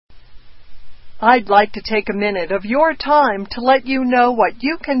I'd like to take a minute of your time to let you know what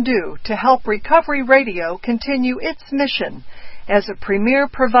you can do to help Recovery Radio continue its mission as a premier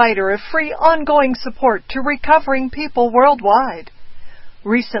provider of free ongoing support to recovering people worldwide.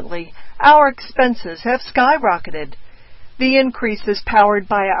 Recently, our expenses have skyrocketed. The increase is powered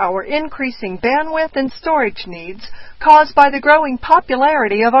by our increasing bandwidth and storage needs caused by the growing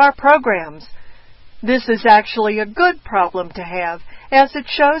popularity of our programs. This is actually a good problem to have, as it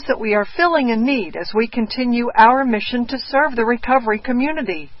shows that we are filling a need as we continue our mission to serve the recovery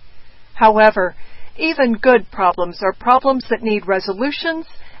community. However, even good problems are problems that need resolutions,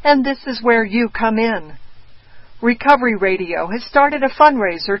 and this is where you come in. Recovery Radio has started a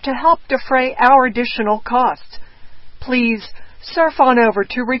fundraiser to help defray our additional costs. Please surf on over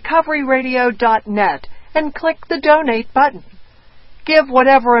to recoveryradio.net and click the donate button. Give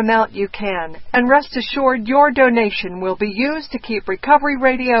whatever amount you can, and rest assured your donation will be used to keep Recovery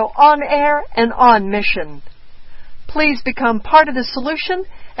Radio on air and on mission. Please become part of the solution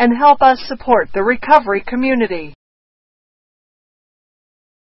and help us support the recovery community.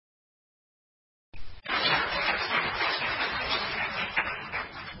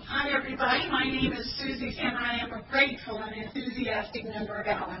 Hi everybody, my name is Susie and I am a grateful and enthusiastic member of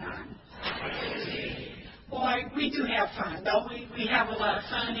Al-Anon. Boy, we do have fun, though. We have a lot of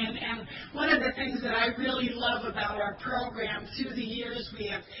fun, and one of the things that I really love about our program through the years,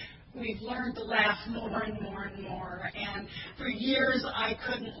 we've learned to laugh more and more and more, and for years I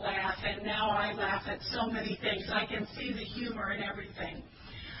couldn't laugh, and now I laugh at so many things. I can see the humor in everything.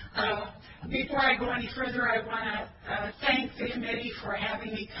 Before I go any further, I want to thank the committee for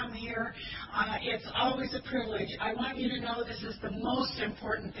having me come here. It's always a privilege. I want you to know this is the most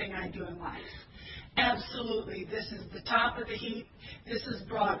important thing I do in life. Absolutely. This is the top of the heap. This is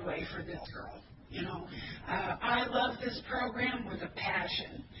Broadway for this girl. You know, I love this program with a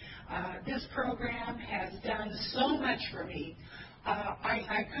passion. This program has done so much for me.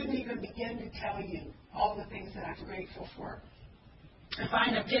 I couldn't even begin to tell you all the things that I'm grateful for. I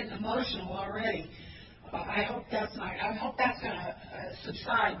find I'm getting emotional already. I hope that's going to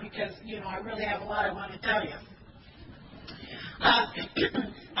subside because, you know, I really have a lot I want to tell you.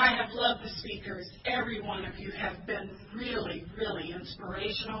 I have loved the speakers. Every one of you have been really, really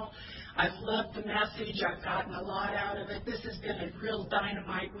inspirational. I've loved the message. I've gotten a lot out of it. This has been a real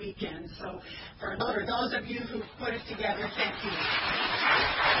dynamite weekend. So for those of you who put it together, thank you.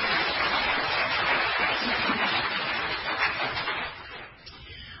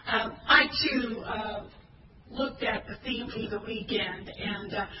 I, too, looked at the theme for the weekend,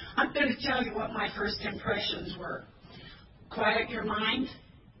 and I'm going to tell you what my first impressions were. Quiet your mind?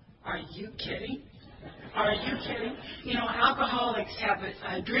 Are you kidding? Are you kidding? You know, alcoholics have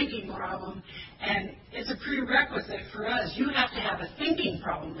a drinking problem, and it's a prerequisite for us. You have to have a thinking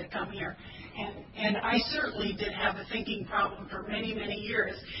problem to come here. And I certainly did have a thinking problem for many, many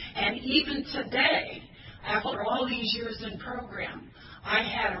years. And even today, after all these years in program, I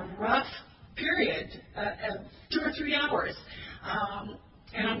had a rough period of 2 or 3 hours.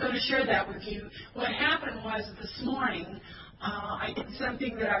 And I'm going to share that with you. What happened was this morning, I did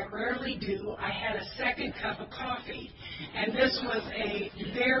something that I rarely do. I had a second cup of coffee, and this was a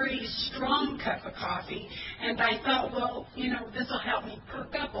very strong cup of coffee, and I thought, well, you know, this will help me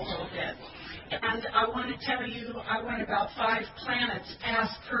perk up a little bit. And I want to tell you, I went about 5 planets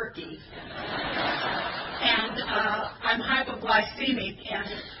past perky. And I'm hypoglycemic,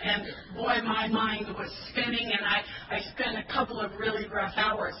 and boy, my mind was spinning, and I spent a couple of really rough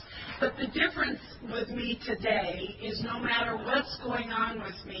hours. But the difference with me today is no matter what's going on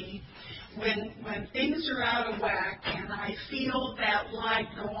with me, when things are out of whack and I feel that light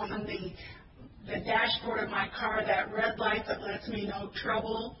go on the dashboard of my car, that red light that lets me know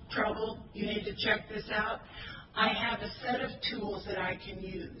trouble, you need to check this out, I have a set of tools that I can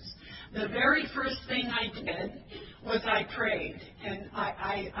use. The very first thing I did was I prayed, and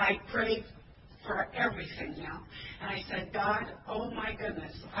I prayed for everything now. And I said, God, oh my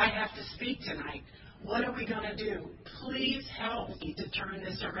goodness, I have to speak tonight. What are we going to do? Please help me to turn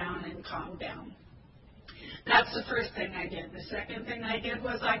this around and calm down. That's the first thing I did. The second thing I did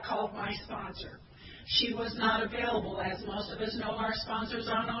was I called my sponsor. She was not available. As most of us know, our sponsors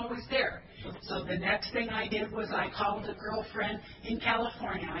aren't always there. So the next thing I did was I called a girlfriend in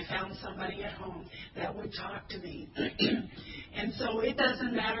California. I found somebody at home that would talk to me. And so it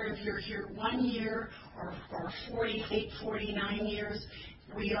doesn't matter if you're here 1 year or 48, 49 years.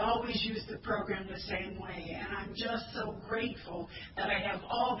 We always use the program the same way, and I'm just so grateful that I have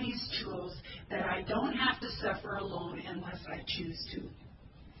all these tools that I don't have to suffer alone unless I choose to.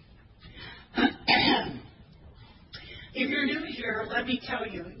 If you're new here, let me tell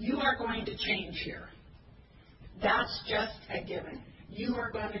you, you are going to change here. That's just a given. You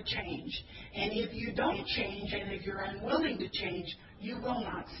are going to change. And if you don't change, and if you're unwilling to change, you will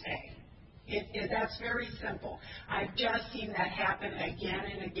not stay. That's very simple. I've just seen that happen again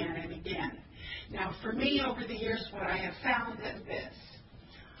and again and again. Now, for me, over the years, what I have found is this.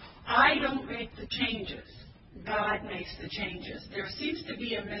 I don't make the changes. God makes the changes. There seems to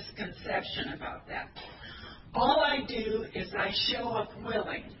be a misconception about that. All I do is I show up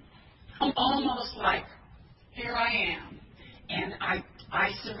willing, almost like, here I am, and I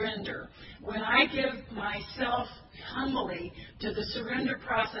surrender. When I give myself humbly to the surrender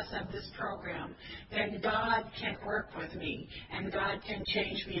process of this program, then God can work with me, and God can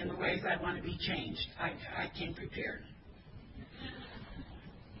change me in the ways I want to be changed. I came prepared.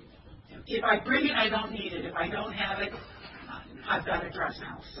 If I bring it, I don't need it. If I don't have it, I've got a dress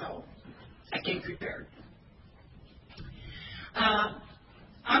now, so I came prepared.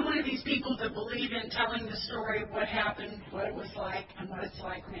 I'm one of these people that believe in telling the story of what happened, what it was like, and what it's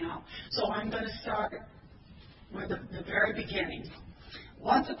like now. So I'm going to start with the very beginning.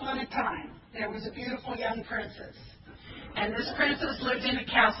 Once upon a time, there was a beautiful young princess. And this princess lived in a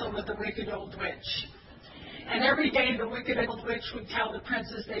castle with a wicked old witch. And every day the wicked old witch would tell the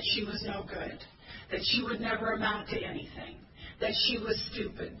princess that she was no good, that she would never amount to anything, that she was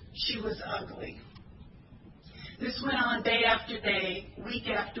stupid, she was ugly. This went on day after day, week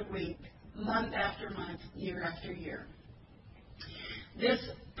after week, month after month, year after year. This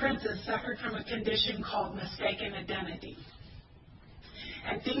princess suffered from a condition called mistaken identity.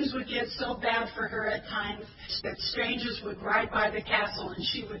 And things would get so bad for her at times that strangers would ride by the castle and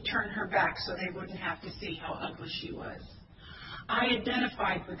she would turn her back so they wouldn't have to see how ugly she was. I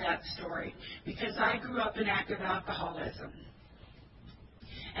identified with that story because I grew up in active alcoholism.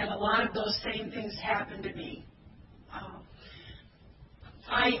 And a lot of those same things happened to me.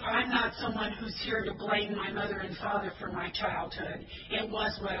 I'm not someone who's here to blame my mother and father for my childhood. It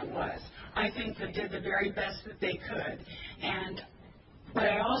was what it was. I think they did the very best that they could. But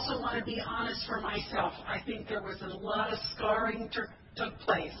I also want to be honest for myself. I think there was a lot of scarring took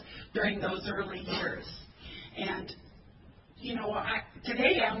place during those early years. And,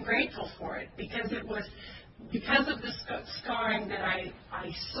 today I'm grateful for it because it was because of the scarring that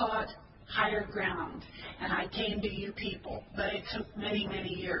I sought higher ground, and I came to you people, but it took many, many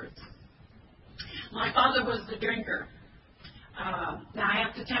years. My father was the drinker. Now, I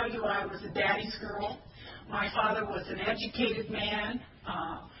have to tell you, I was a daddy's girl. My father was an educated man.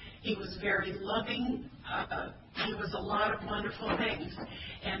 He was very loving. He was a lot of wonderful things.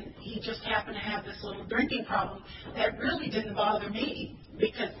 And he just happened to have this little drinking problem that really didn't bother me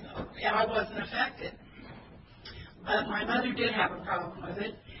because I wasn't affected. But my mother did have a problem with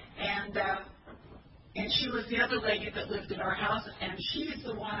it. And she was the other lady that lived in our house, and she's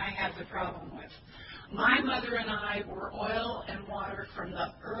the one I had the problem with. My mother and I were oil and water from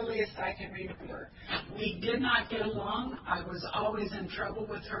the earliest I can remember. We did not get along. I was always in trouble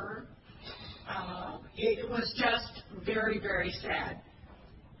with her. It was just very, very sad.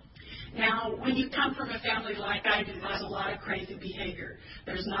 Now, when you come from a family like I do, there's a lot of crazy behavior.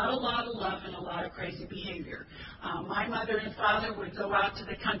 There's not a lot of love and a lot of crazy behavior. My mother and father would go out to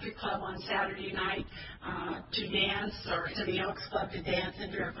the country club on Saturday night to dance, or to the Elks Club to dance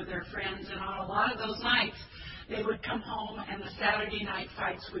and drink with their friends. And on a lot of those nights, they would come home and the Saturday night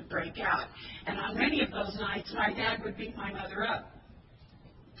fights would break out. And on many of those nights, my dad would beat my mother up.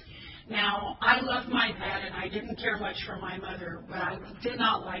 Now, I loved my dad, and I didn't care much for my mother, but I did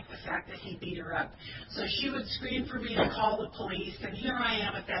not like the fact that he beat her up. So she would scream for me to call the police, and here I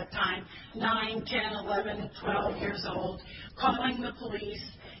am at that time, 9, 10, 11, 12 years old, calling the police,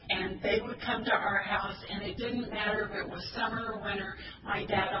 and they would come to our house, and it didn't matter if it was summer or winter. My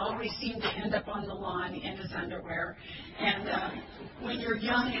dad always seemed to end up on the lawn in his underwear. And when you're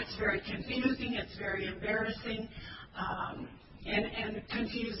young, it's very confusing, it's very embarrassing. And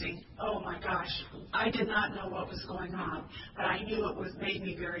confusing. Oh my gosh, I did not know what was going on, but I knew it made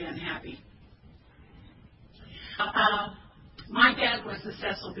me very unhappy. My dad was the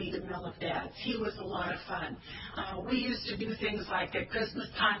Cecil B. DeMille of dads. He was a lot of fun. We used to do things like at Christmas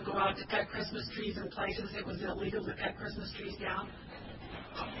time go out to cut Christmas trees in places it was illegal to cut Christmas trees down.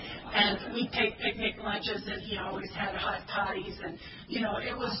 And we'd take picnic lunches, and he always had hot toddies, and,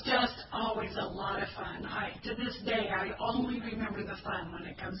 it was just always a lot of fun. To this day, I only remember the fun when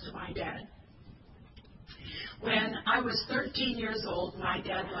it comes to my dad. When I was 13 years old, my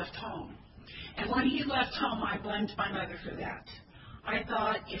dad left home. And when he left home, I blamed my mother for that. I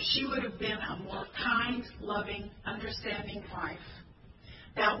thought if she would have been a more kind, loving, understanding wife,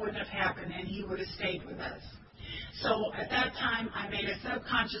 that wouldn't have happened, and he would have stayed with us. So at that time, I made a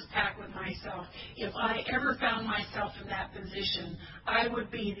subconscious pact with myself. If I ever found myself in that position, I would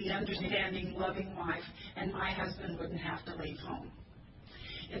be the understanding, loving wife, and my husband wouldn't have to leave home.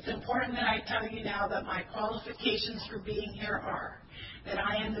 It's important that I tell you now that my qualifications for being here are that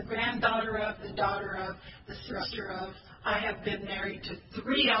I am the granddaughter of, the daughter of, the sister of. I have been married to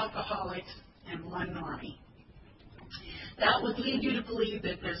 3 alcoholics and 1 normie. That would lead you to believe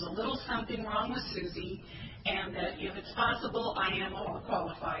that there's a little something wrong with Susie, and that if it's possible, I am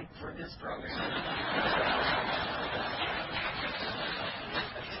qualified for this program.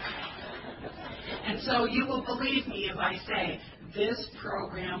 And so you will believe me if I say this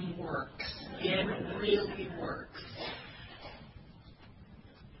program works. It really works.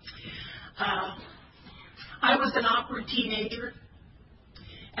 I was an awkward teenager,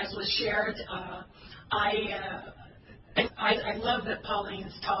 as was shared. I love that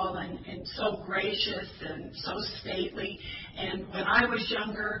Pauline's tall and so gracious and so stately. And when I was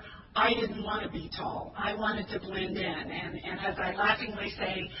younger, I didn't want to be tall. I wanted to blend in. And as I laughingly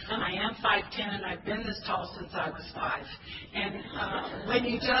say, I am 5'10", and I've been this tall since I was 5. And when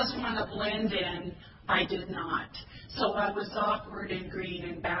you just want to blend in, I did not. So I was awkward and green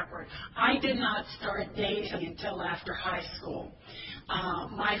and backward. I did not start dating until after high school.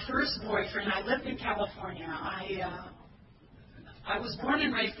 My first boyfriend, I lived in California. I was born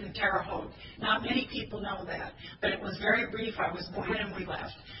and raised in Terre Haute. Not many people know that, but it was very brief. I was born and we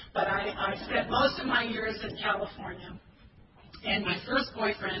left. But I spent most of my years in California. And my first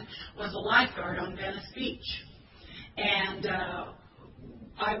boyfriend was a lifeguard on Venice Beach. And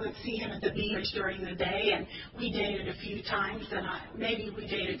I would see him at the beach during the day, and we dated a few times, and maybe we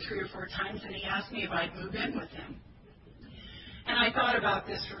dated 3 or 4 times, and he asked me if I'd move in with him. And I thought about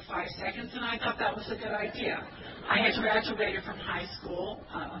this for 5 seconds, and I thought that was a good idea. I had graduated from high school.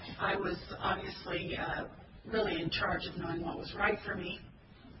 I was obviously really in charge of knowing what was right for me.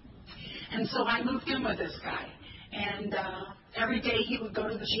 And so I moved in with this guy. And every day he would go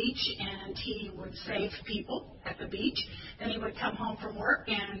to the beach and he would save people at the beach. Then he would come home from work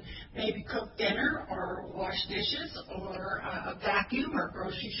and maybe cook dinner or wash dishes or vacuum or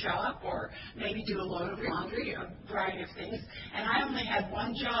grocery shop or maybe do a load of laundry, a variety of things. And I only had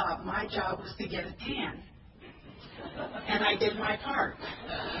one job. My job was to get a tan. And I did my part.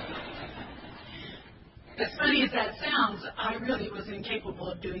 As funny as that sounds, I really was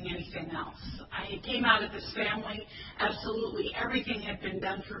incapable of doing anything else. I came out of this family, absolutely everything had been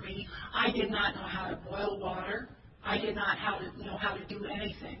done for me. I did not know how to boil water. I did not know how to do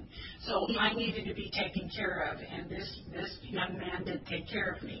anything. So I needed to be taken care of, and this young man did take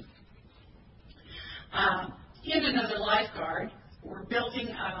care of me. He and another lifeguard were building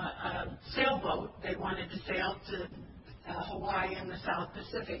a sailboat. They wanted to sail to Hawaii and the South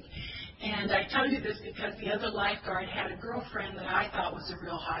Pacific. And I tell you this because the other lifeguard had a girlfriend that I thought was a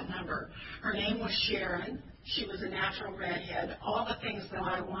real hot number. Her name was Sharon. She was a natural redhead, all the things that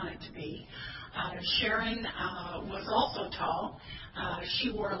I wanted to be. Sharon was also tall.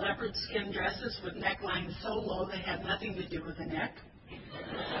 She wore leopard skin dresses with necklines so low they had nothing to do with the neck.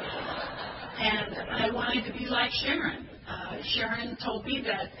 And I wanted to be like Sharon. Sharon told me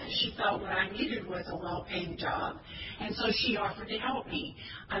that she felt what I needed was a well-paying job, and so she offered to help me.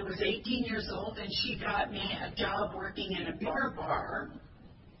 I was 18 years old, and she got me a job working in a beer bar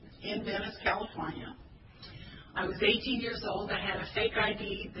in Venice, California. I was 18 years old. I had a fake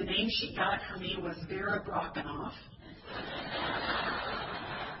ID. The name she got for me was Vera Brockenoff.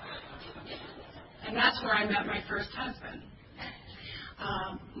 And that's where I met my first husband.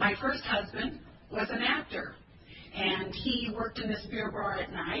 My first husband was an actor. And he worked in this beer bar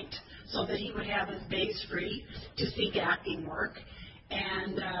at night so that he would have his days free to seek acting work.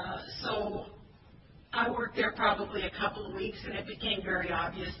 And so I worked there probably a couple of weeks, and it became very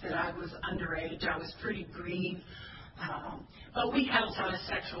obvious that I was underage. I was pretty green. But we had a lot of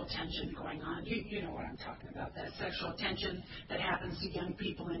sexual tension going on. You know what I'm talking about, that sexual tension that happens to young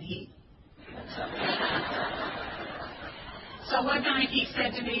people in heat. So one night he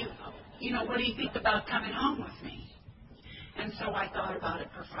said to me, you know, what do you think about coming home with me? And so I thought about it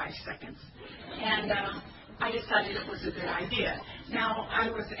for 5 seconds. And I decided it was a good idea. Now,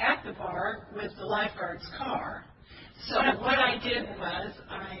 I was at the bar with the lifeguard's car. So what I did was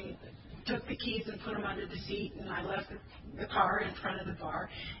I took the keys and put them under the seat, and I left the car in front of the bar,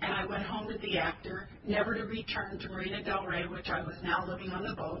 and I went home to the actor, never to return to Marina Del Rey, which I was now living on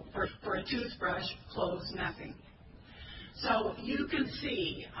the boat, for a toothbrush, clothes, nothing. So you can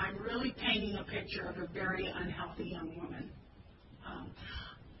see I'm really painting a picture of a very unhealthy young woman.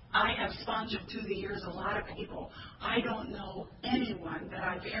 I have sponsored through the years a lot of people. I don't know anyone that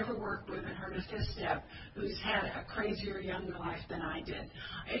I've ever worked with and heard a fifth step who's had a crazier younger life than I did.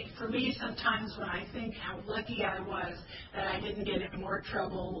 For me, sometimes when I think how lucky I was that I didn't get in more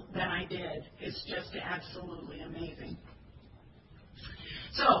trouble than I did, it's just absolutely amazing.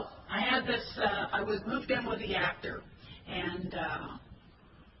 So I had this, I was moved in with the actor, and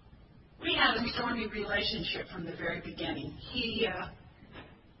we had a stormy relationship from the very beginning.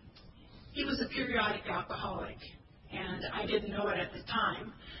 He was a periodic alcoholic, and I didn't know it at the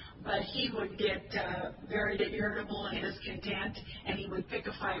time, but he would get very irritable and discontent, and he would pick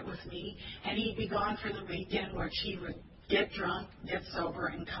a fight with me, and he'd be gone for the weekend, which he would get drunk, get sober,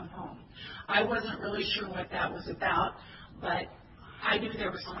 and come home. I wasn't really sure what that was about, but I knew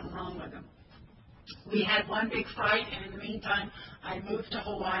there was something wrong with him. We had one big fight, and in the meantime, I moved to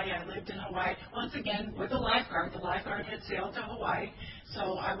Hawaii. I lived in Hawaii, once again, with a lifeguard. The lifeguard had sailed to Hawaii,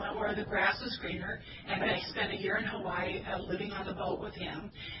 so I went where the grass was greener, and I spent a year in Hawaii living on the boat with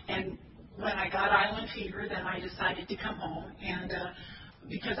him. And when I got island fever, then I decided to come home, and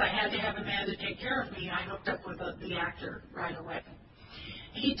because I had to have a man to take care of me, I hooked up with the actor right away.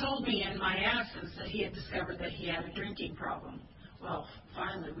 He told me in my absence that he had discovered that he had a drinking problem. Well,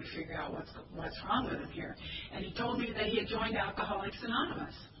 finally we figured out what's wrong with him here. And he told me that he had joined Alcoholics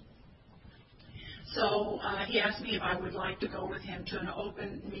Anonymous. So he asked me if I would like to go with him to an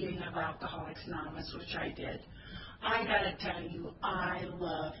open meeting of Alcoholics Anonymous, which I did. I got to tell you, I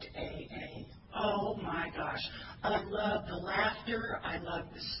loved AA. Oh my gosh. I loved the laughter. I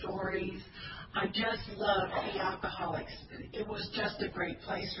loved the stories. I just loved the alcoholics. It was just a great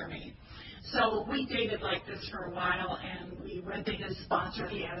place for me. So we dated like this for a while, and we went to his sponsor.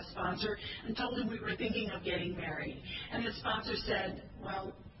 He had a sponsor, and told him we were thinking of getting married. And his sponsor said,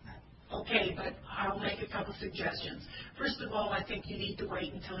 well, okay, but I'll make a couple suggestions. First of all, I think you need to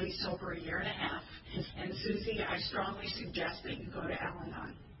wait until he's sober a year and a half. And Susie, I strongly suggest that you go to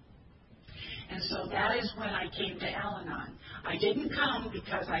Al-Anon. And so that is when I came to Al-Anon. I didn't come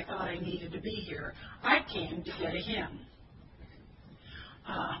because I thought I needed to be here. I came to get a hymn.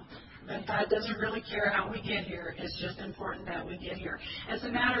 But God doesn't really care how we get here. It's just important that we get here. As a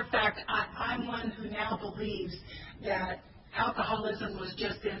matter of fact, I'm one who now believes that alcoholism was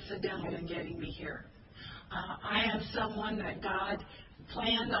just incidental in getting me here. I am someone that God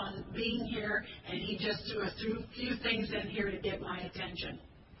planned on being here, and He just threw a few things in here to get my attention.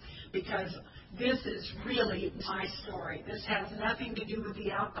 Because this is really my story. This has nothing to do with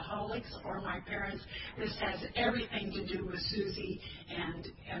the alcoholics or my parents. This has everything to do with Susie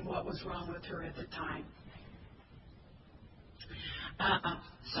and what was wrong with her at the time.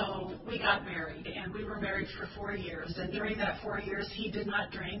 So we got married, and we were married for 4 years. And during that 4 years, he did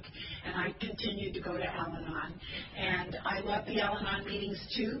not drink, and I continued to go to Al-Anon. And I loved the Al-Anon meetings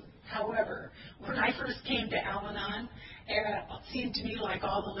too. However, when I first came to Al-Anon, it seemed to me like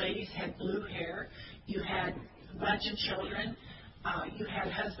all the ladies had blue hair. You had a bunch of children. You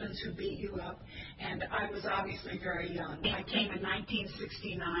had husbands who beat you up. And I was obviously very young. I came in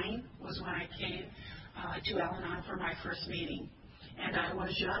 1969 was when I came to Al-Anon for my first meeting. And I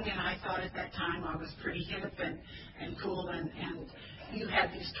was young, and I thought at that time I was pretty hip and cool. And you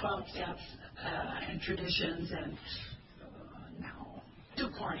had these 12 steps and traditions, and no, too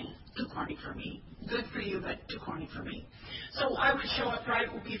corny for me. Good for you, but too corny for me. So I would show up right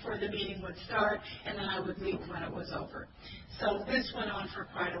before the meeting would start, and then I would leave when it was over. So this went on for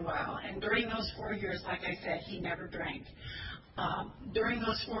quite a while. And during those 4 years, like I said, he never drank. During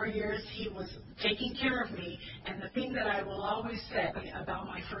those 4 years, he was taking care of me. And the thing that I will always say about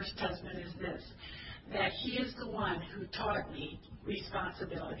my first husband is this, that he is the one who taught me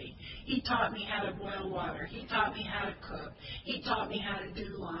responsibility. He taught me how to boil water. He taught me how to cook. He taught me how to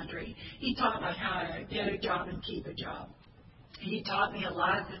do laundry. He taught me how to get a job and keep a job. He taught me a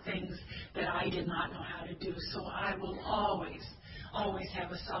lot of the things that I did not know how to do. So I will always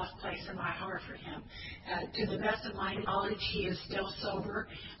have a soft place in my heart for him. To the best of my knowledge, he is still sober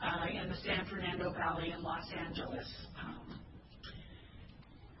in the San Fernando Valley in Los Angeles.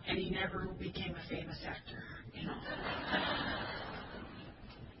 And he never became a famous actor, you know.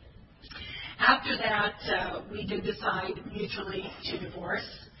 After that, we did decide mutually to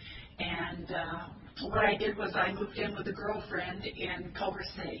divorce. And what I did was I moved in with a girlfriend in Culver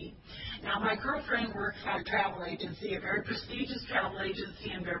City. Now, my girlfriend worked at a travel agency, a very prestigious travel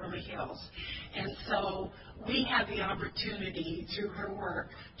agency in Beverly Hills. And so we had the opportunity through her work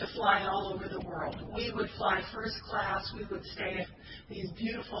to fly all over the world. We would fly first class. We would stay at these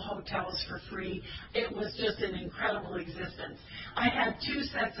beautiful hotels for free. It was just an incredible existence. I had two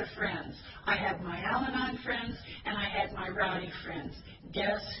sets of friends. I had my Al-Anon friends and I had my rowdy friends.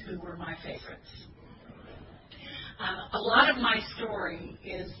 Guess who were my favorites? A lot of my story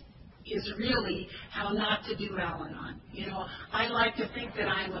is really how not to do Al-Anon. You know, I like to think that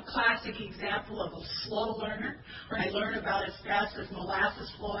I'm a classic example of a slow learner. I learn about as fast as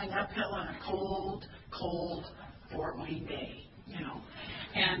molasses flowing uphill on a cold, cold Fort Wayne day, you know.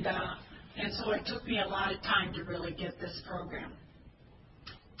 And so it took me a lot of time to really get this program.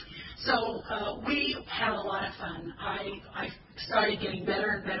 So we had a lot of fun. I started getting better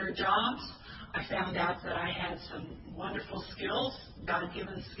and better jobs. I found out that I had some wonderful skills,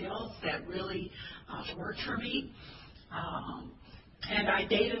 God-given skills that really worked for me. And I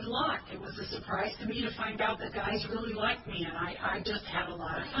dated a lot. It was a surprise to me to find out that guys really liked me, and I just had a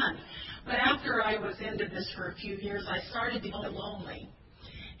lot of fun. But after I was into this for a few years, I started to get lonely.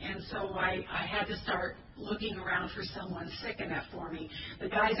 And so I had to start looking around for someone sick enough for me. The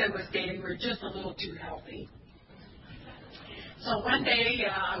guys I was dating were just a little too healthy. So one day,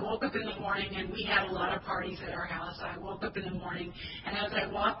 I woke up in the morning, and we had a lot of parties at our house. I woke up in the morning, and as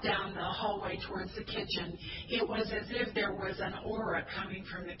I walked down the hallway towards the kitchen, it was as if there was an aura coming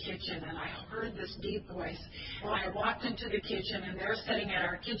from the kitchen, and I heard this deep voice. Well, I walked into the kitchen, and there sitting at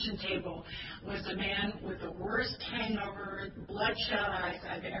our kitchen table was a man with the worst hangover, bloodshot eyes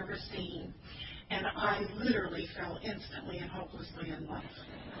I've ever seen. And I literally fell instantly and hopelessly in love.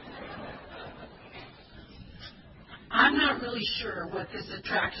 I'm not really sure what this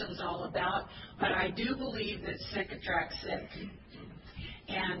attraction's all about, but I do believe that sick attracts sick.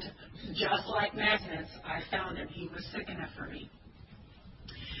 And just like magnets, I found him. He was sick enough for me.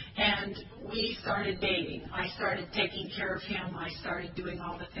 And we started dating. I started taking care of him. I started doing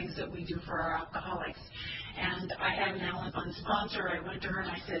all the things that we do for our alcoholics. And I had an Al-Anon sponsor. I went to her and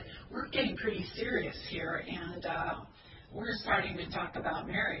I said, we're getting pretty serious here, and we're starting to talk about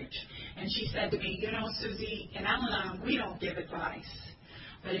marriage. And she said to me, you know, Susie, in Al-Anon, we don't give advice.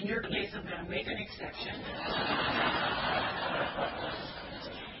 But in your case, I'm going to make an exception.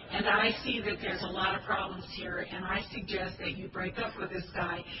 And I see that there's a lot of problems here, and I suggest that you break up with this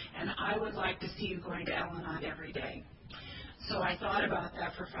guy, and I would like to see you going to Al-Anon every day. So I thought about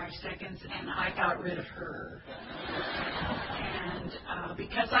that for 5 seconds, and I got rid of her. And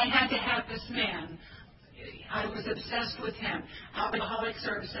because I had to have this man, I was obsessed with him. Alcoholics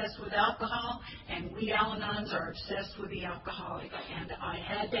are obsessed with alcohol, and we Al-Anons are obsessed with the alcoholic. And I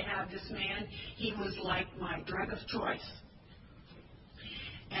had to have this man. He was like my drug of choice.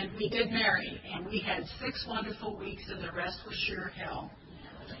 And we did marry, and we had 6 wonderful weeks, and the rest was sheer hell.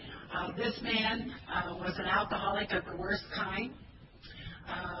 This man was an alcoholic of the worst kind.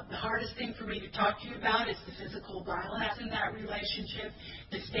 The hardest thing for me to talk to you about is the physical violence in that relationship.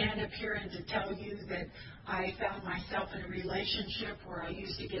 To stand up here and to tell you that I found myself in a relationship where I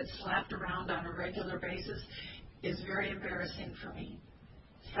used to get slapped around on a regular basis is very embarrassing for me.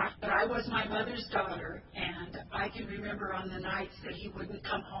 But I was my mother's daughter, and I can remember on the nights that he wouldn't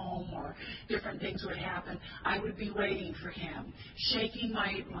come home or different things would happen, I would be waiting for him, shaking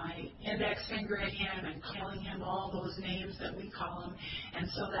my index finger at him and calling him all those names that we call him. And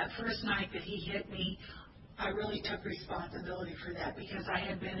so that first night that he hit me, I really took responsibility for that because I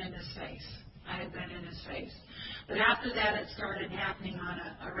had been in his face. I had been in his face. But after that, it started happening on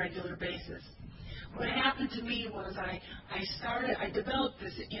a regular basis. What happened to me was I developed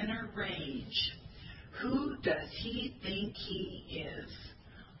this inner rage. Who does he think he is?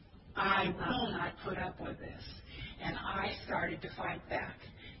 I will not put up with this. And I started to fight back.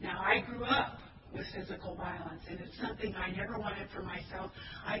 Now, I grew up with physical violence, and it's something I never wanted for myself.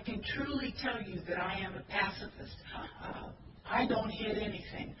 I can truly tell you that I am a pacifist. I don't hit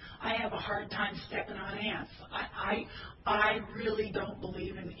anything. I have a hard time stepping on ants. I really don't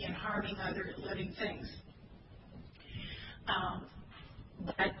believe in harming other living things.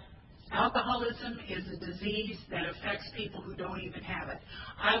 But alcoholism is a disease that affects people who don't even have it.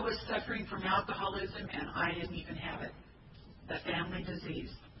 I was suffering from alcoholism, and I didn't even have it. The family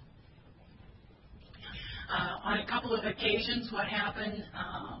disease. On a couple of occasions, what happened,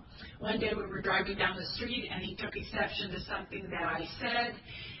 one day we were driving down the street, and he took exception to something that I said,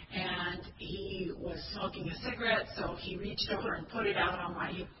 and he was smoking a cigarette, so he reached over and put it out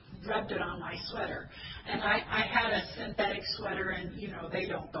on he rubbed it on my sweater. And I had a synthetic sweater, and, you know, they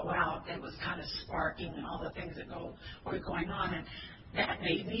don't go out. It was kind of sparking and all the things that were going on, and that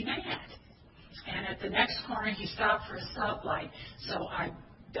made me mad. And at the next corner, he stopped for a stoplight, so I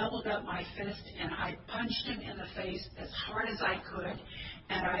doubled up my fist and I punched him in the face as hard as I could.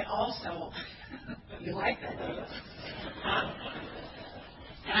 And I also, you like that, don't you?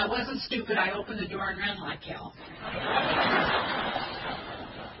 And I wasn't stupid. I opened the door and ran like hell.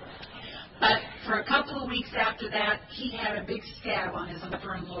 But for a couple of weeks after that, he had a big scab on his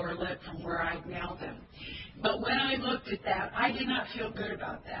upper and lower lip from where I nailed him. But when I looked at that, I did not feel good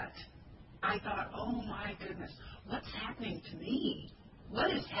about that. I thought, oh my goodness, what's happening to me?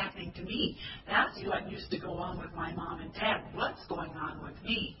 What is happening to me? That's what used to go on with my mom and dad. What's going on with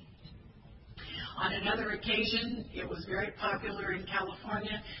me? On another occasion, it was very popular in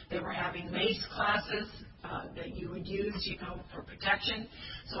California. They were having mace classes that you would use, for protection.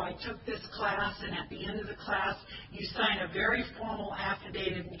 So I took this class, and at the end of the class, you sign a very formal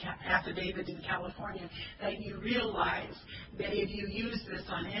affidavit in California that you realize that if you use this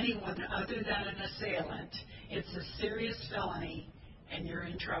on anyone other than an assailant, it's a serious felony, and you're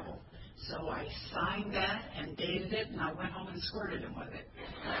in trouble. So I signed that and dated it, and I went home and squirted him with it.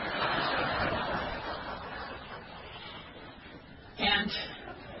 And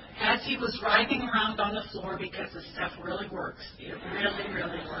as he was writhing around on the floor, because the stuff really works, it really,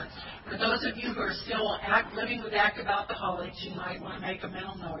 really works. For those of you who are still living with active alcoholics, you might want to make a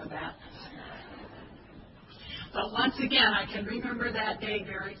mental note of that. But once again, I can remember that day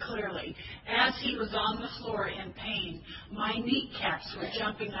very clearly. As he was on the floor in pain, my kneecaps were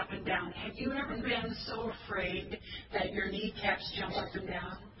jumping up and down. Have you ever been so afraid that your kneecaps jump up and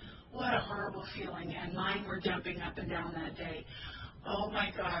down? What a horrible feeling. And mine were jumping up and down that day. Oh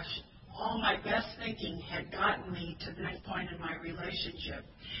my gosh. All my best thinking had gotten me to this point in my relationship.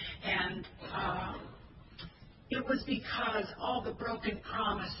 And it was because all the broken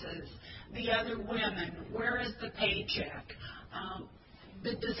promises, the other women, where is the paycheck?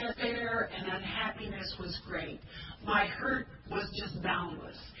 The despair and unhappiness was great. My hurt was just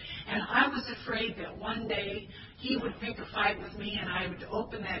boundless. And I was afraid that one day he would pick a fight with me and I would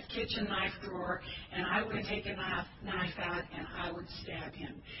open that kitchen knife drawer and I would take a knife out and I would stab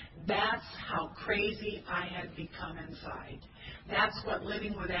him. That's how crazy I had become inside. That's what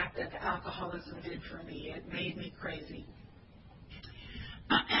living with active alcoholism did for me. It made me crazy.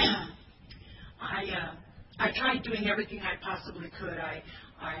 I tried doing everything I possibly could. I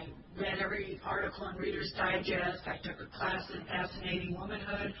read every article in Reader's Digest. I took a class in Fascinating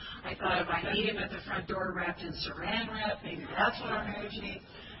Womanhood. I thought if I meet him at the front door wrapped in saran wrap, maybe that's what our marriage needs.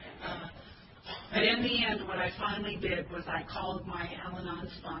 But in the end, what I finally did was I called my Al-Anon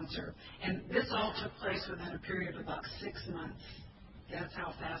sponsor. And this all took place within a period of about 6 months. That's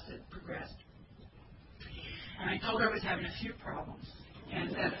how fast it progressed. And I told her I was having a few problems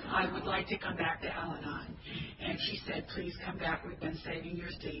and that I would like to come back to Al-Anon. And she said, please come back. We've been saving your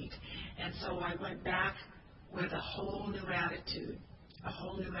seat. And so I went back with a whole new attitude,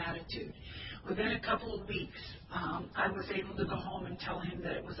 Within a couple of weeks, I was able to go home and tell him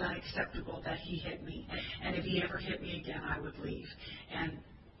that it was unacceptable that he hit me. And if he ever hit me again, I would leave. And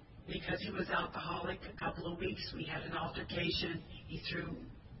because he was alcoholic, a couple of weeks, we had an altercation. He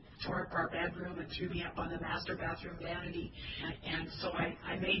tore up our bedroom and threw me up on the master bathroom vanity. And so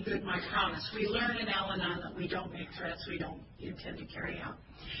I made good my promise. We learn in Al-Anon that we don't make threats we don't intend to carry out.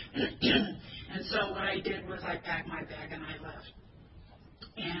 And so what I did was I packed my bag and I left.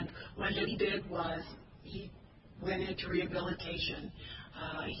 And what he did was he went into rehabilitation.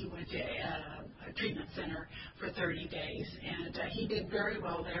 He went to a treatment center for 30 days, and he did very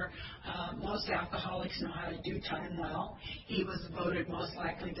well there. Most alcoholics know how to do time well. He was voted most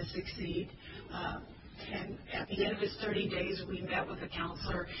likely to succeed. And at the end of his 30 days, we met with a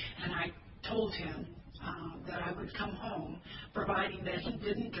counselor, and I told him that I would come home, providing that he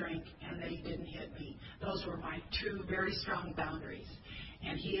didn't drink and that he didn't hit me. Those were my two very strong boundaries.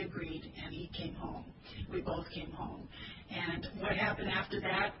 And he agreed, and he came home. We both came home. And what happened after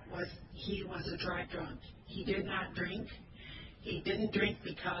that was he was a dry drunk. He did not drink. He didn't drink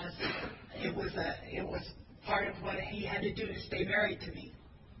because it was part of what he had to do to stay married to me.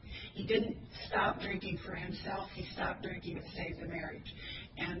 He didn't stop drinking for himself. He stopped drinking to save the marriage.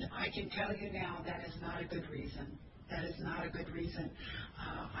 And I can tell you now that is not a good reason. That is not a good reason.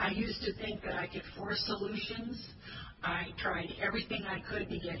 I used to think that I could force solutions. I tried everything I could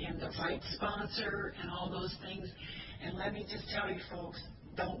to get him the right sponsor and all those things. And let me just tell you, folks,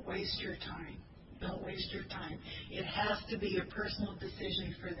 don't waste your time. Don't waste your time. It has to be a personal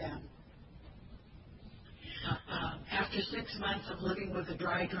decision for them. After 6 months of living with a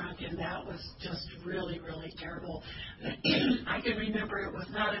dry drunk, and that was just really, really terrible. I can remember it was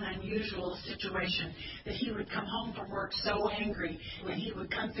not an unusual situation that he would come home from work so angry when he would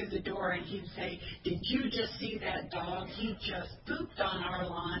come through the door and he'd say, did you just see that dog? He just pooped on our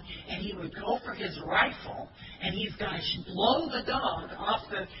lawn. would go for his rifle, and he's going to blow the dog off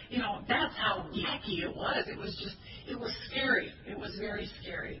the, that's how yucky it was. It was scary. It was very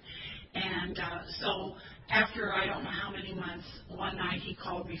scary. And so after I don't know how many months, one night he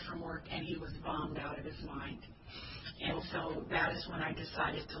called me from work, and he was bombed out of his mind. And so that is when I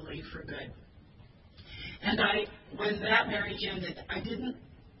decided to leave for good. And when that marriage ended, I didn't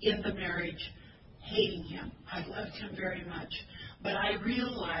end the marriage hating him. I loved him very much. But I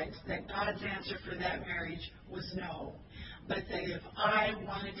realized that God's answer for that marriage was no. But that if I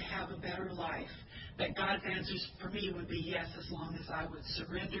wanted to have a better life, that God's answers for me would be yes, as long as I would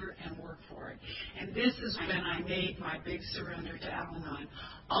surrender and work for it. And this is when I made my big surrender to Al-Anon.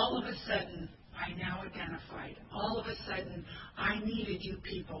 All of a sudden, I now identified. All of a sudden, I needed you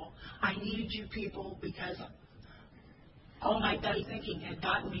people. I needed you people because all my dirty thinking had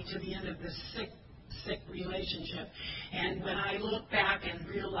gotten me to the end of this sick relationship. And when I look back and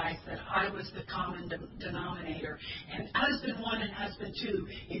realized that I was the common denominator, and husband one and husband two,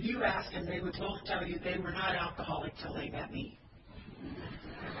 if you ask them, they would both tell you they were not alcoholic till they met me.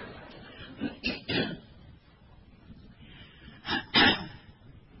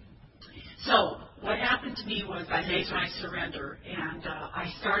 So what happened to me was I made my surrender, and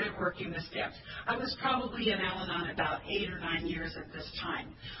I started working the steps. I was probably in Al-Anon about 8 or 9 years at this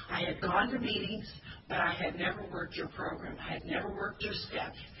time. I had gone to meetings, but I had never worked your program. I had never worked your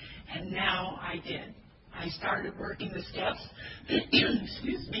steps, and now I did. I started working the steps.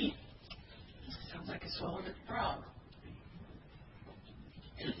 Excuse me. Sounds like I swallowed a frog.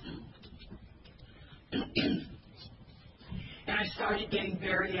 And I started getting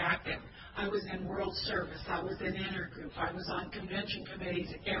very active. I was in World Service. I was in Intergroup. I was on convention committees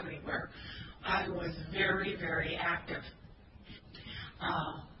everywhere. I was very, very active.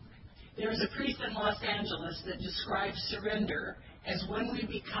 There's a priest in Los Angeles that describes surrender as when we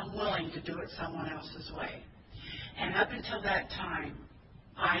become willing to do it someone else's way. And up until that time,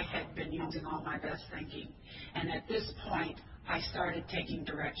 I had been using all my best thinking. And at this point, I started taking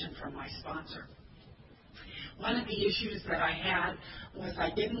direction from my sponsor. One of the issues that I had was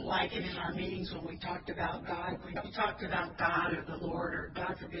I didn't like it in our meetings when we talked about God. When we talked about God or the Lord, or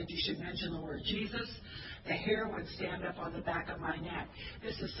God forbid you should mention the word Jesus, the hair would stand up on the back of my neck.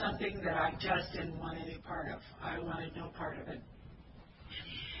 This is something that I just didn't want any part of. I wanted no part of it.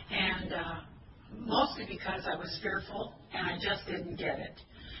 And mostly because I was fearful and I just didn't get it.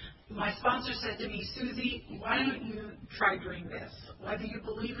 My sponsor said to me, Susie, why don't you try doing this? Whether you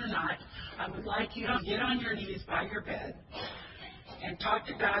believe or not, I would like you to get on your knees by your bed and talk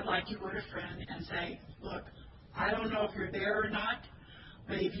to God like you would a friend and say, look, I don't know if you're there or not,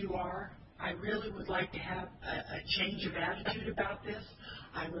 but if you are, I really would like to have a change of attitude about this.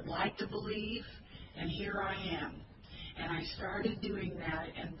 I would like to believe, and here I am. And I started doing that,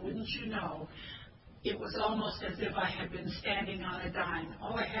 and wouldn't you know, it was almost as if I had been standing on a dime.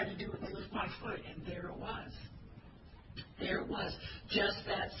 All I had to do was lift my foot, and there it was. There it was, just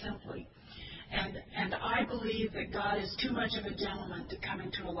that simply. And I believe that God is too much of a gentleman to come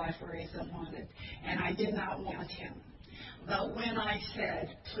into a life where he isn't wanted, and I did not want him. But when I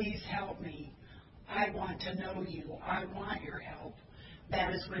said, please help me, I want to know you, I want your help,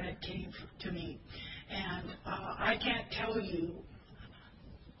 that is when it came to me. And I can't tell you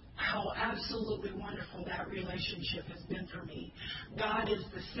how absolutely wonderful that relationship has been for me. God is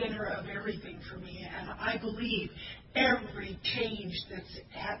the center of everything for me, and I believe every change that's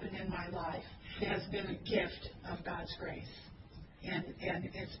happened in my life has been a gift of God's grace, and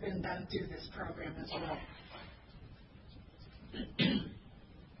it's been done through this program as well.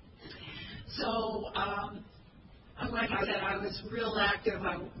 So, like I said, I was real active.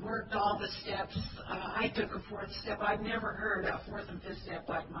 I worked all the steps. I took a fourth step. I've never heard a fourth and fifth step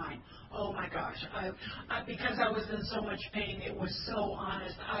like mine. Oh, my gosh. Because I was in so much pain, it was so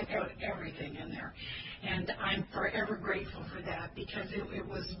honest. I put everything in there. And I'm forever grateful for that because it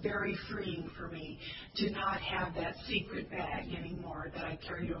was very freeing for me to not have that secret bag anymore that I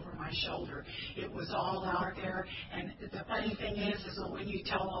carried over my shoulder. It was all out there. And the funny thing is that when you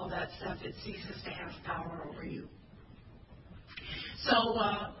tell all that stuff, it ceases to have power over you. So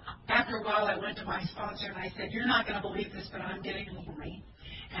after a while, I went to my sponsor and I said, you're not going to believe this, but I'm getting lonely,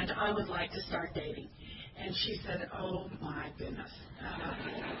 and I would like to start dating. And she said, oh, my goodness.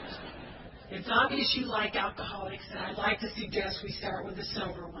 It's obvious you like alcoholics, and I'd like to suggest we start with a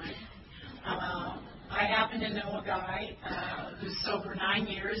sober one. I happen to know a guy who's sober 9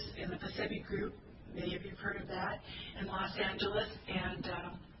 years in the Pacific Group. Many of you have heard of that, in Los Angeles, and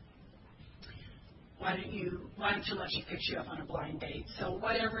why don't you let me fix you up on a blind date? So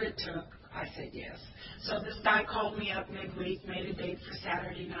whatever it took, I said yes. So this guy called me up midweek, made a date for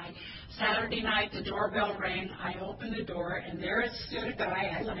Saturday night. Saturday night, the doorbell rang. I opened the door, and there stood a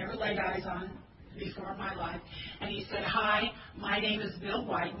guy I never laid eyes on before in my life. And he said, "Hi, my name is Bill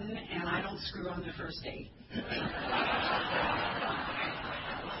Whiten, and I don't screw on the first date."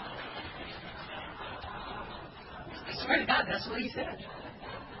 I swear to God, that's what he said.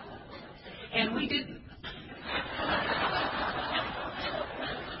 And we didn't.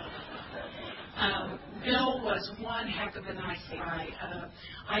 Bill was one heck of a nice guy.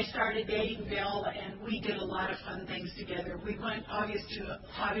 I started dating Bill, and we did a lot of fun things together. We went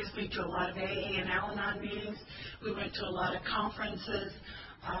obviously to a lot of AA and Al-Anon meetings. We went to a lot of conferences.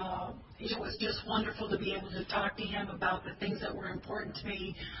 It was just wonderful to be able to talk to him about the things that were important to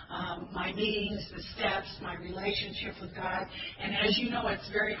me, my meetings, the steps, my relationship with God. And as you know, it's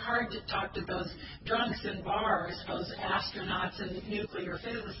very hard to talk to those drunks in bars, those astronauts and nuclear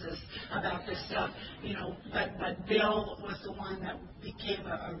physicists about this stuff, but Bill was the one that became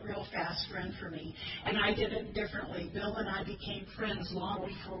a real fast friend for me. And I did it differently. Bill and I became friends long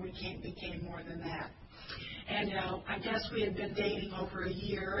before we became more than that. And I guess we had been dating over a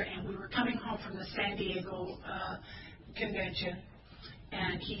year, and we were coming home from the San Diego convention.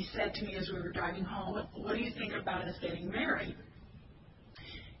 And he said to me as we were driving home, "What do you think about us getting married?"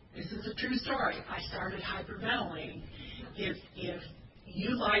 This is a true story. I started hyperventilating. If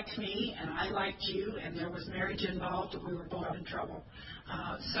you liked me and I liked you and there was marriage involved, we were both in trouble.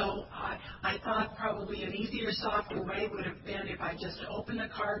 So I thought probably an easier, softer way would have been if I just opened the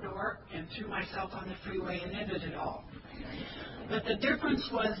car door and threw myself on the freeway and ended it all. But the difference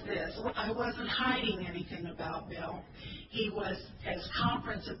was this. I wasn't hiding anything about Bill. He was as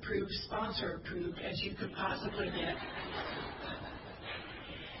conference approved, sponsor approved as you could possibly get.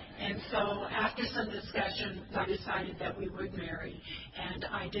 And so after some discussion, we decided that we would marry. And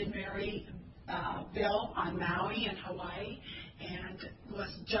I did marry Bill on Maui in Hawaii, and it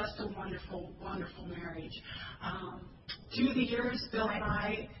was just a wonderful, wonderful marriage. Through the years, Bill and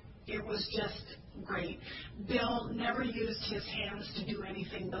I, it was just great. Bill never used his hands to do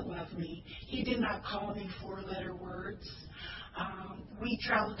anything but love me. He did not call me four-letter words. We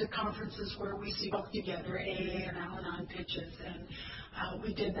traveled to conferences where we spoke together, AA and Al-Anon pitches, and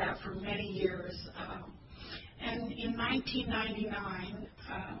we did that for many years. And in 1999,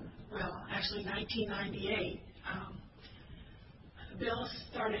 actually 1998, Bill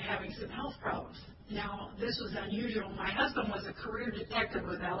started having some health problems. Now, this was unusual. My husband was a career detective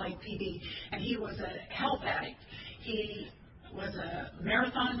with LAPD, and he was a health addict. He was a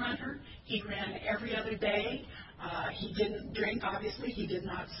marathon runner. He ran every other day. He didn't drink, obviously. He did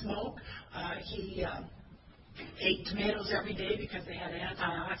not smoke. He ate tomatoes every day because they had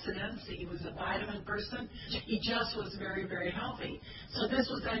antioxidants. He was a vitamin person. He just was very, very healthy. So this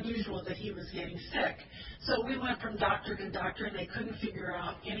was unusual that he was getting sick. So we went from doctor to doctor, and they couldn't figure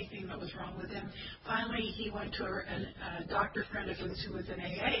out anything that was wrong with him. Finally, he went to a doctor friend of his who was in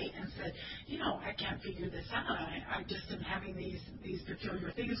AA and said, I can't figure this out. I just am having these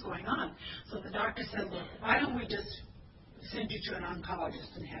peculiar things going on. So the doctor said, look, why don't we just send you to an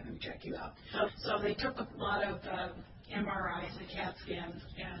oncologist and have him check you out. So they took a lot of MRIs and CAT scans,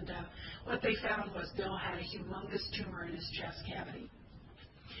 and what they found was Bill had a humongous tumor in his chest cavity.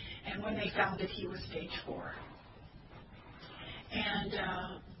 And when they found it, he was stage 4. And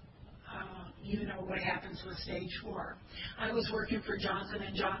you know what happens with stage 4. I was working for Johnson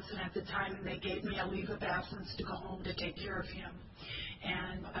 & Johnson at the time, and they gave me a leave of absence to go home to take care of him.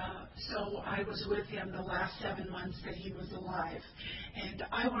 And so I was with him the last 7 months that he was alive. And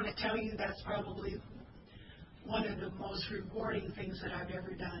I want to tell you that's probably one of the most rewarding things that I've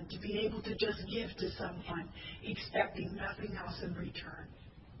ever done, to be able to just give to someone expecting nothing else in return.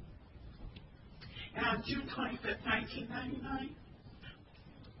 And on June 25th, 1999,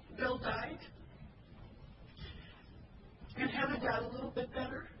 Bill died. And Heather got a little bit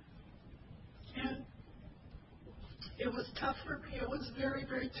better. And it was tough for me. It was very,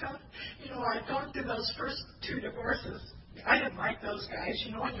 very tough. I'd gone through those first 2 divorces. I didn't like those guys.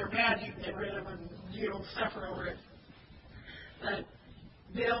 When you're mad, you can get rid of them and you don't suffer over it. But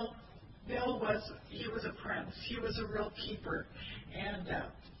Bill was a prince. He was a real keeper. And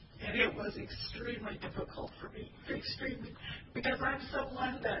it was extremely difficult for me, extremely, because I'm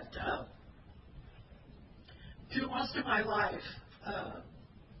someone that through most of my life,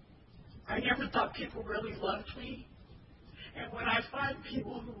 I never thought people really loved me. And when I find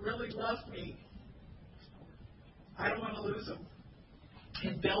people who really love me, I don't want to lose them.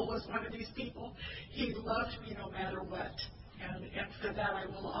 And Bill was one of these people. He loved me no matter what. And for that, I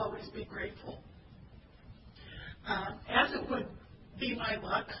will always be grateful. As it would be my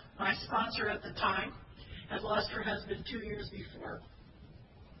luck, my sponsor at the time had lost her husband 2 years before.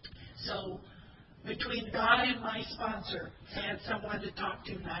 So between God and my sponsor, I had someone to talk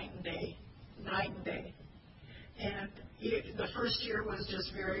to night and day. And the first year was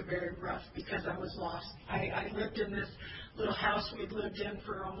just very, very rough because I was lost. I lived in this little house we'd lived in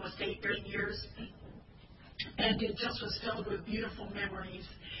for almost 8 years, and it just was filled with beautiful memories.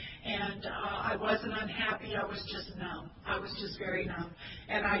 And I wasn't unhappy. I was just numb. I was just very numb.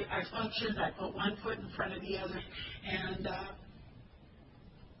 And I functioned. I put one foot in front of the other. And,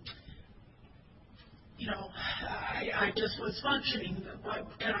 I just was functioning. What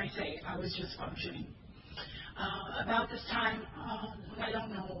can I say? I was just functioning. About this time, I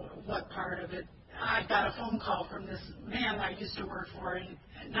don't know what part of it, I got a phone call from this man I used to work for in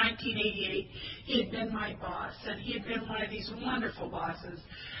 1988. He had been my boss, and he had been one of these wonderful bosses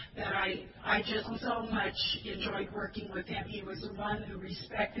that I just so much enjoyed working with him. He was the one who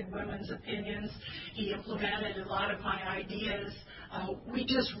respected women's opinions. He implemented a lot of my ideas. We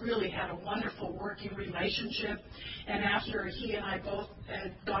just really had a wonderful working relationship. And after he and I both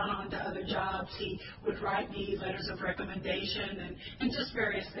had gone on to other jobs, he would write me letters of recommendation and just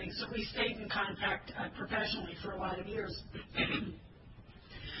various things. So we stayed in contact professionally for a lot of years.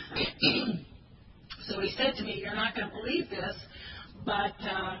 So he said to me, "You're not going to believe this, but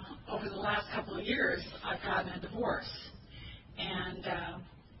over the last couple of years, I've gotten a divorce. And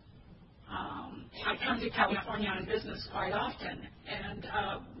I come to California on business quite often. And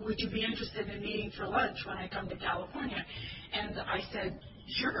would you be interested in meeting for lunch when I come to California?" And I said,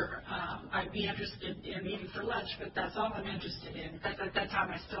 "Sure, I'd be interested in meeting for lunch, but that's all I'm interested in." Because at that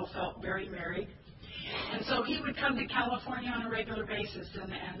time, I still felt very married. And so he would come to California on a regular basis,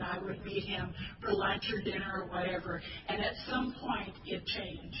 and I would meet him for lunch or dinner or whatever. And at some point, it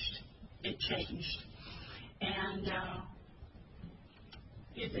changed. It changed. And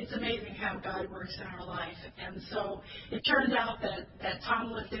it's amazing how God works in our life. And so it turned out that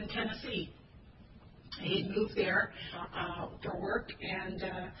Tom lived in Tennessee. He'd moved there for work,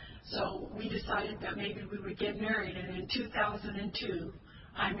 and so we decided that maybe we would get married. And in 2002,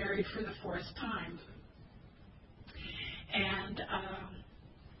 I married for the 4th time. And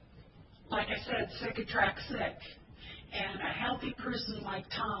like I said, sick attracts sick. And a healthy person like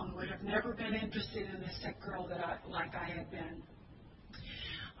Tom would have never been interested in a sick girl like I had been.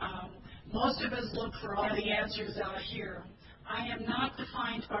 Most of us look for all the answers out here. I am not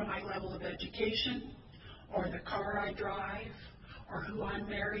defined by my level of education, or the car I drive, or who I'm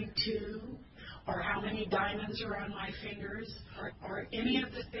married to, or how many diamonds are on my fingers, or any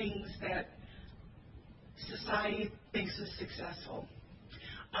of the things that society thinks is successful.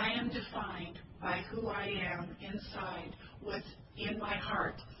 I am defined by who I am inside, what's in my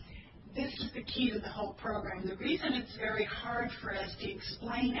heart. This is the key to the whole program. The reason it's very hard for us to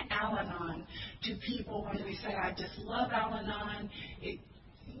explain Al-Anon to people when we say, "I just love Al-Anon,"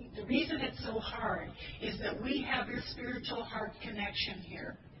 the reason it's so hard is that we have your spiritual heart connection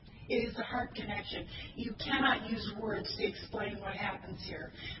here. It is the heart connection. You cannot use words to explain what happens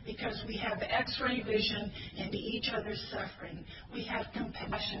here because we have X-ray vision into each other's suffering. We have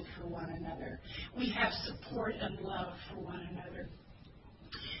compassion for one another. We have support and love for one another.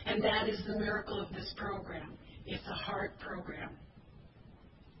 And that is the miracle of this program. It's a heart program.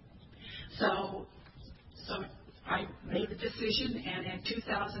 So I made the decision, and in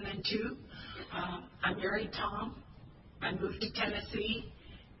 2002, I married Tom. I moved to Tennessee,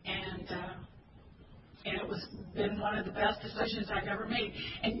 and it was been one of the best decisions I've ever made.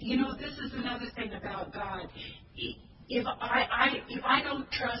 And this is another thing about God. If I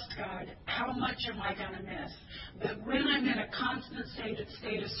don't trust God, how much am I going to miss? But when I'm in a constant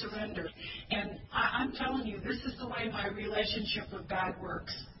state of surrender, and I'm telling you, this is the way my relationship with God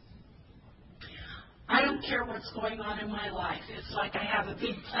works. I don't care what's going on in my life. It's like I have a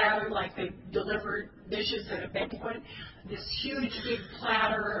big platter, like they deliver dishes at a banquet, this huge big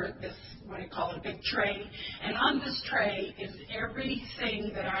platter, or this, what do you call it, a big tray. And on this tray is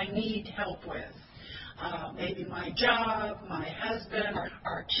everything that I need help with. Maybe my job, my husband,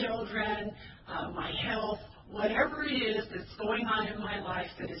 our children, my health, whatever it is that's going on in my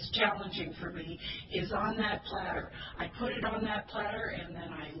life that is challenging for me is on that platter. I put it on that platter and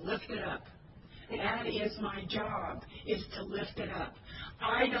then I lift it up. That is my job, is to lift it up.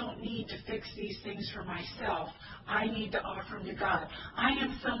 I don't need to fix these things for myself. I need to offer them to God. I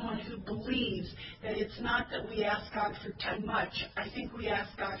am someone who believes that it's not that we ask God for too much. I think we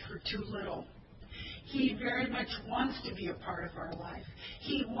ask God for too little. He very much wants to be a part of our life.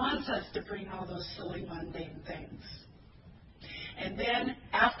 He wants us to bring all those silly, mundane things. And then,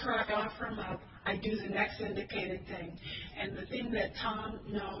 after I offer them up, I do the next indicated thing. And the thing that Tom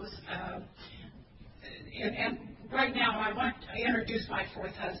knows, and right now I want to introduce my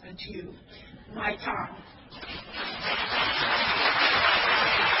fourth husband to you, my Tom.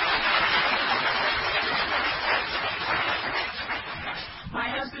 My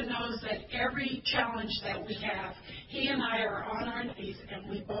husband knows that every challenge that we have, he and I are on our knees and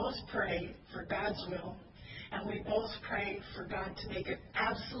we both pray for God's will, and we both pray for God to make it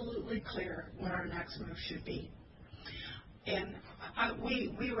absolutely clear what our next move should be. And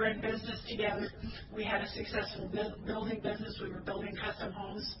we were in business together. We had a successful building business. We were building custom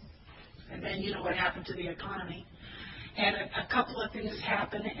homes. And then you know what happened to the economy. And a couple of things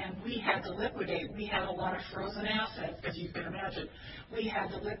happened, and we had to liquidate. We had a lot of frozen assets, as you can imagine. We had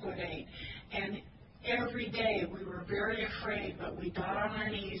to liquidate. And every day we were very afraid, but we got on our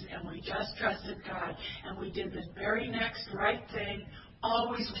knees, and we just trusted God. And we did the very next right thing,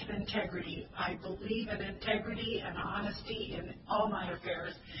 always with integrity. I believe in integrity and honesty in all my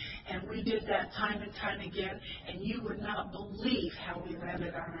affairs. And we did that time and time again, and you would not believe how we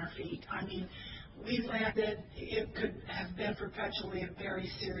landed on our feet. I mean, we landed, it could have been perpetually a very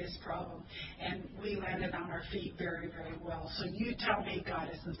serious problem, and we landed on our feet very, very well. So you tell me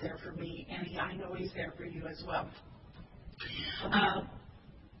God isn't there for me, and I know He's there for you as well.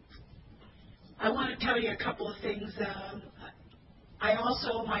 I want to tell you a couple of things.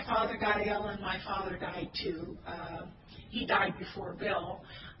 My father got ill, and my father died too. He died before Bill.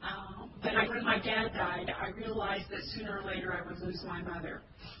 But when my dad died, I realized that sooner or later I would lose my mother.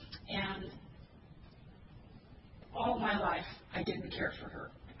 And all my life, I didn't care for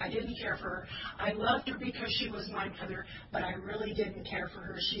her. I didn't care for her. I loved her because she was my mother, but I really didn't care for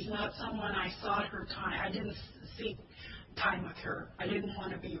her. She's not someone I sought her time. I didn't seek time with her. I didn't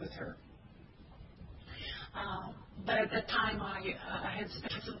want to be with her. But at the time, I had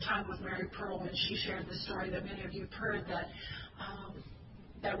spent some time with Mary Pearl, and she shared the story that many of you have heard,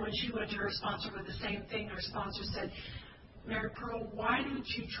 that when she went to her sponsor with the same thing, her sponsor said, Mary Pearl, why don't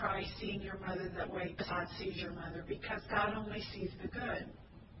you try seeing your mother the way God sees your mother? Because God only sees the good.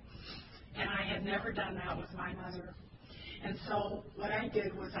 And I had never done that with my mother. And so what I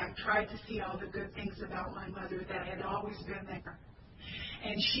did was I tried to see all the good things about my mother that had always been there.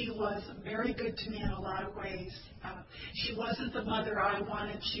 And she was very good to me in a lot of ways. She wasn't the mother I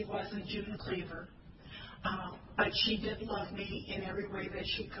wanted. She wasn't June Cleaver. But she did love me in every way that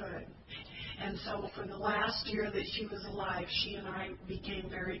she could. And so for the last year that she was alive, she and I became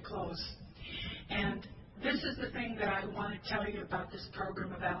very close. And this is the thing that I want to tell you about this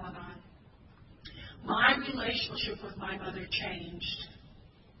program of Al-Anon. My relationship with my mother changed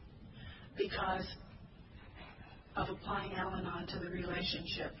because of applying Al-Anon to the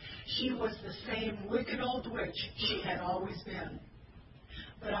relationship. She was the same wicked old witch she had always been.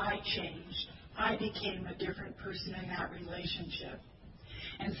 But I changed. I became a different person in that relationship.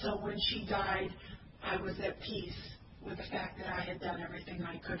 And so when she died, I was at peace with the fact that I had done everything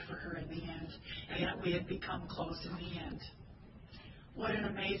I could for her in the end, and that we had become close in the end. What an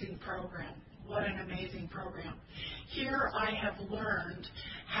amazing program. What an amazing program. Here I have learned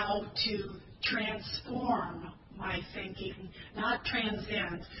how to transform my thinking, not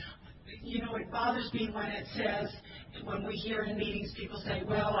transcend. You know, it bothers me when it says, when we hear in meetings people say,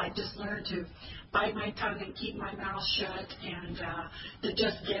 well, I just learned to bite my tongue and keep my mouth shut and to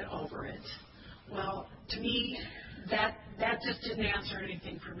just get over it. Well, to me, that just didn't answer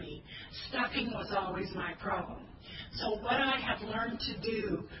anything for me. Stuffing was always my problem. So what I have learned to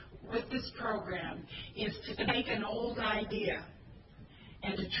do with this program is to take an old idea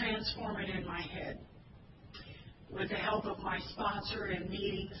and to transform it in my head with the help of my sponsor and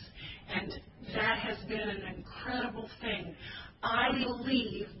meetings, and that has been an incredible thing. I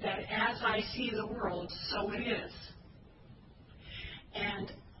believe that as I see the world, so it is.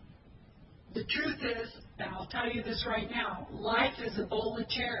 And the truth is, and I'll tell you this right now, life is a bowl of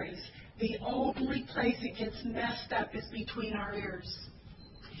cherries. The only place it gets messed up is between our ears.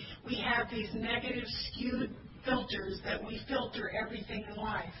 We have these negative, skewed filters that we filter everything in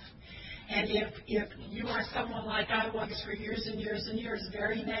life. And if you are someone like I was for years and years and years,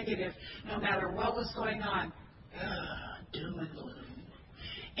 very negative, no matter what was going on, doom and gloom.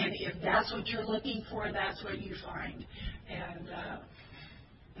 And if that's what you're looking for, that's what you find. And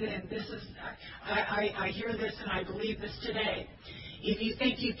then this is, I hear this and I believe this today. If you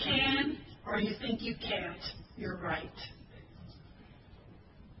think you can or you think you can't, you're right.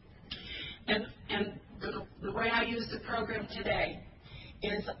 And the way I use the program today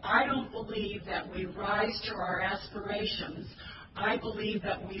is I don't believe that we rise to our aspirations. I believe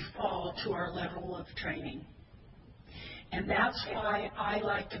that we fall to our level of training. And that's why I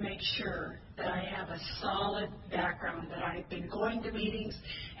like to make sure that I have a solid background, that I've been going to meetings,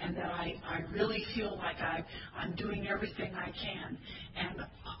 and that I really feel like I'm doing everything I can. And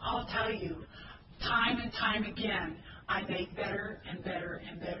I'll tell you, time and time again, I make better and better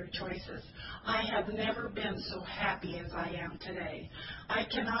and better choices. I have never been so happy as I am today. I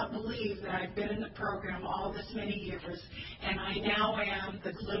cannot believe that I've been in the program all this many years, and I now am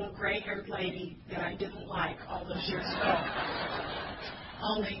the little gray-haired lady that I didn't like all those years ago.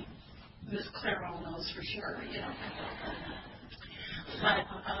 Only Miss Clairol knows for sure, you know. But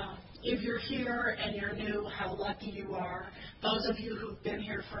if you're here and you're new, how lucky you are. Those of you who've been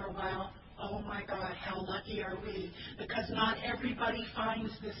here for a while, oh my God, how lucky are we, because not everybody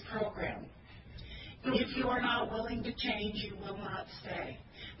finds this program. If you are not willing to change, you will not stay.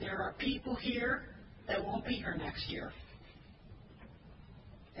 There are people here that won't be here next year.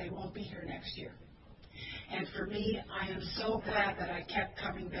 They won't be here next year. And for me, I am so glad that I kept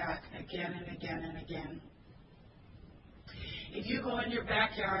coming back again and again and again. If you go in your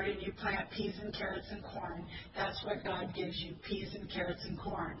backyard and you plant peas and carrots and corn, that's what God gives you, peas and carrots and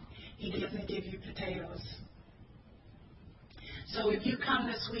corn. He doesn't give you potatoes. So if you come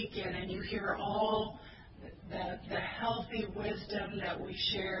this weekend and you hear all the healthy wisdom that we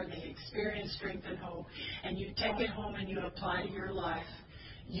share, the experience, strength, and hope, and you take it home and you apply to your life,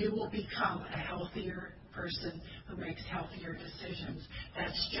 you will become a healthier person who makes healthier decisions.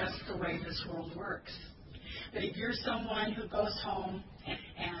 That's just the way this world works. But if you're someone who goes home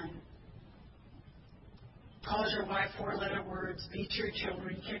and calls your wife 4-letter words, beats your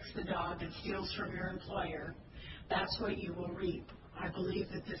children, kicks the dog, and steals from your employer, that's what you will reap. I believe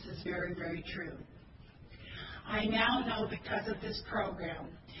that this is very, very true. I now know, because of this program,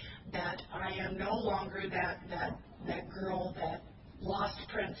 that I am no longer that girl, that lost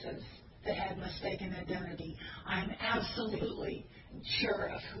princess that had mistaken identity. I'm absolutely sure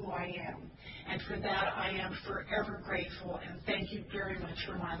of who I am. And for that, I am forever grateful, and thank you very much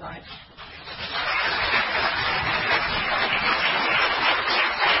for my life.